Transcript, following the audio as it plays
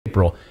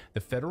April, the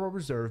Federal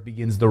Reserve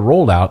begins the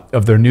rollout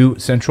of their new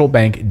central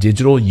bank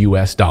digital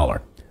U.S.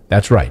 dollar.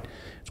 That's right.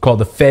 It's called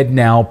the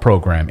Fednow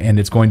program, and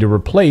it's going to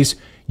replace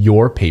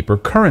your paper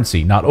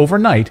currency. Not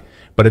overnight,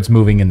 but it's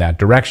moving in that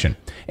direction.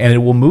 And it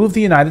will move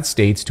the United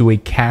States to a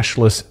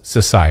cashless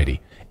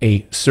society,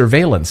 a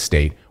surveillance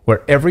state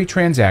where every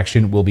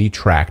transaction will be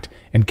tracked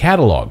and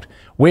cataloged,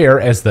 where,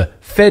 as the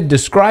Fed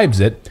describes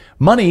it,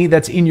 money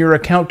that's in your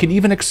account can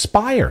even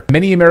expire.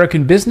 Many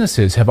American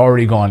businesses have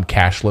already gone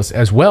cashless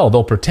as well.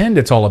 They'll pretend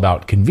it's all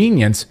about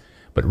convenience,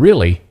 but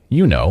really,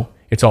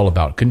 it's all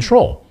about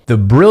control. The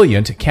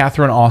brilliant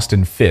Catherine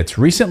Austin Fitts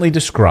recently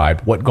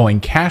described what going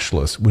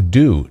cashless would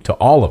do to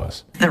all of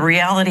us. The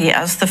reality,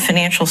 as the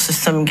financial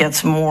system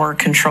gets more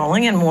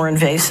controlling and more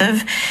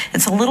invasive,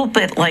 it's a little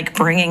bit like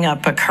bringing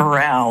up a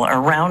corral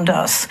around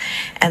us.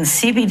 And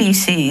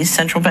CBDCs,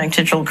 central bank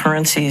digital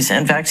currencies,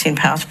 and vaccine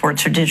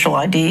passports or digital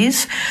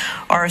IDs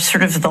are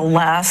sort of the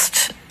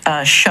last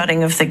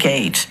shutting of the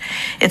gate.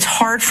 It's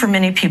hard for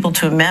many people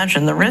to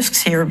imagine the risks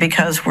here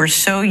because we're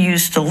so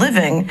used to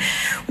living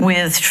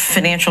with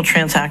financial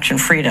transaction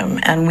freedom,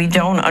 and we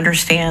don't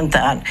understand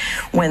that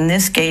when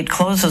this gate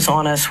closes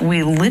on us,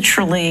 we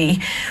literally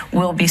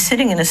will be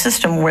sitting in a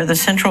system where the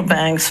central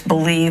banks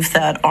believe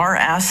that our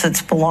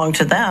assets belong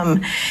to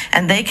them,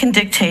 and they can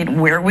dictate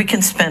where we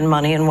can spend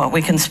money and what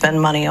we can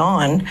spend money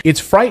on. It's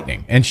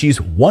frightening, and she's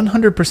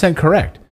 100% correct.